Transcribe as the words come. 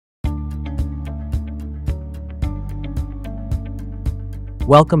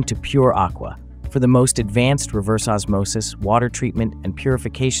Welcome to Pure Aqua, for the most advanced reverse osmosis, water treatment, and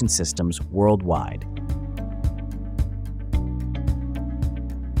purification systems worldwide.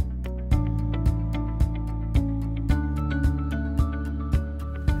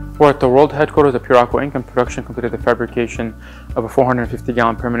 We're at the world headquarters of Pure Aqua Inc. and production completed the fabrication of a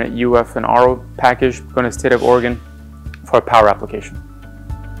 450-gallon permanent UF and RO package going to the state of Oregon for a power application.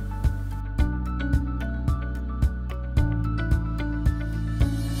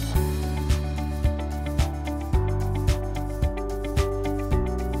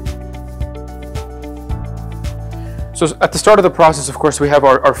 So at the start of the process, of course, we have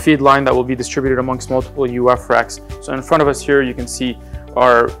our feed line that will be distributed amongst multiple UF racks. So in front of us here, you can see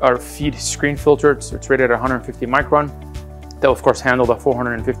our feed screen filter. It's rated at 150 micron. That will, of course, handle the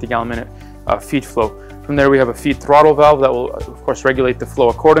 450-gallon minute feed flow. From there, we have a feed throttle valve that will, of course, regulate the flow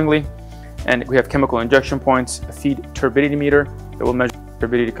accordingly. And we have chemical injection points, a feed turbidity meter that will measure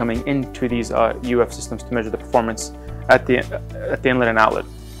turbidity coming into these UF systems to measure the performance at the inlet and outlet.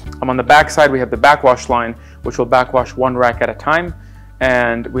 On the back side, we have the backwash line, which will backwash one rack at a time.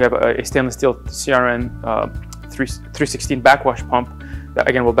 And we have a stainless steel CRN 316 backwash pump that,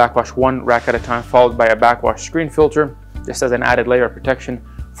 again, will backwash one rack at a time, followed by a backwash screen filter, just as an added layer of protection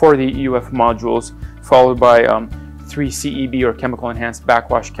for the UF modules, followed by 3 CEB or chemical enhanced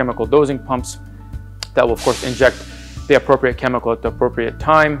backwash chemical dosing pumps that will, of course, inject the appropriate chemical at the appropriate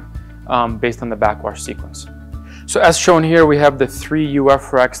time based on the backwash sequence. So as shown here, we have the 3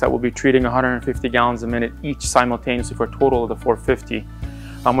 UF racks that will be treating 150 gallons a minute each simultaneously for a total of the 450.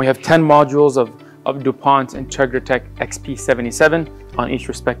 We have 10 modules of DuPont Integratech XP77 on each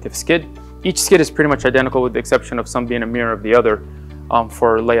respective skid. Each skid is pretty much identical with the exception of some being a mirror of the other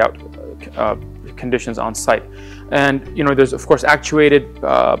for layout conditions on site. And there's, of course, actuated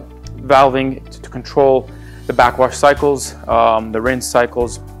valving to control the backwash cycles, the rinse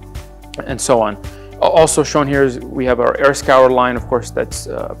cycles, and so on. Also shown here is we have our air scour line, of course, that's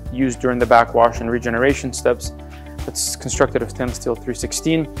used during the backwash and regeneration steps. It's constructed of stainless steel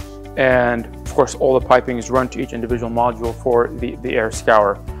 316, and of course all the piping is run to each individual module for the air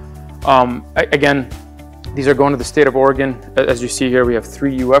scour. Again, these are going to the state of Oregon. As you see here, we have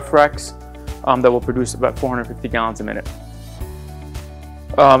 3 UF racks that will produce about 450 gallons a minute.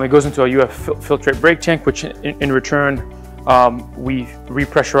 It goes into a UF filtrate brake tank, which in return we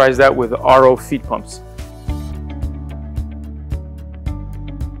repressurize that with RO feed pumps.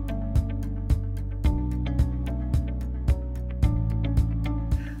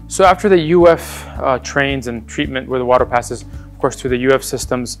 So after the UF trains and treatment where the water passes, of course, through the UF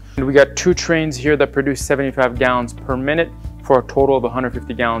systems, and we got 2 trains here that produce 75 gallons per minute for a total of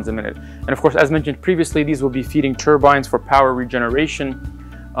 150 gallons a minute. And of course, as mentioned previously, these will be feeding turbines for power regeneration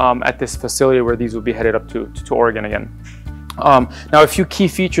at this facility where these will be headed up to Oregon again. Now, a few key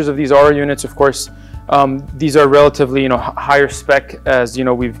features of these RO units, of course, these are relatively higher spec, as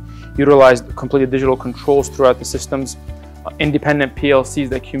we've utilized completely digital controls throughout the systems, independent PLCs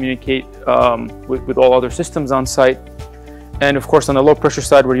that communicate with all other systems on site, and of course on the low pressure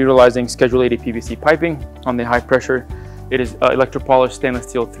side we're utilizing Schedule 80 PVC piping. On the high pressure it is electropolished stainless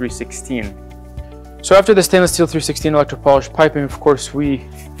steel 316. So after the stainless steel 316 electropolished piping, of course we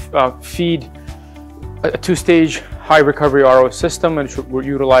feed a 2-stage high recovery RO system, and we're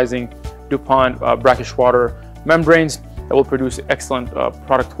utilizing DuPont Brackish Water membranes that will produce excellent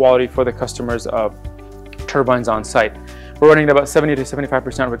product quality for the customers' turbines on site. We're running at about 70 to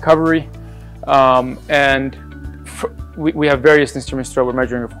 75% recovery, and we have various instruments that we're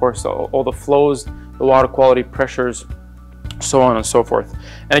measuring, of course, all the flows, the water quality, pressures, so on and so forth.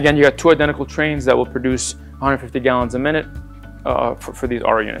 And again, you got 2 identical trains that will produce 150 gallons a minute for these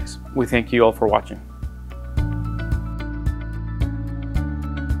RO units. We thank you all for watching.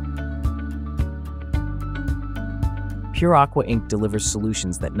 Pure Aqua Inc. delivers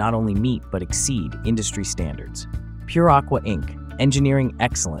solutions that not only meet but exceed industry standards. Pure Aqua Inc., engineering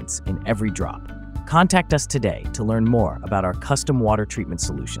excellence in every drop. Contact us today to learn more about our custom water treatment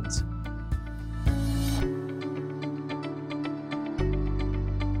solutions.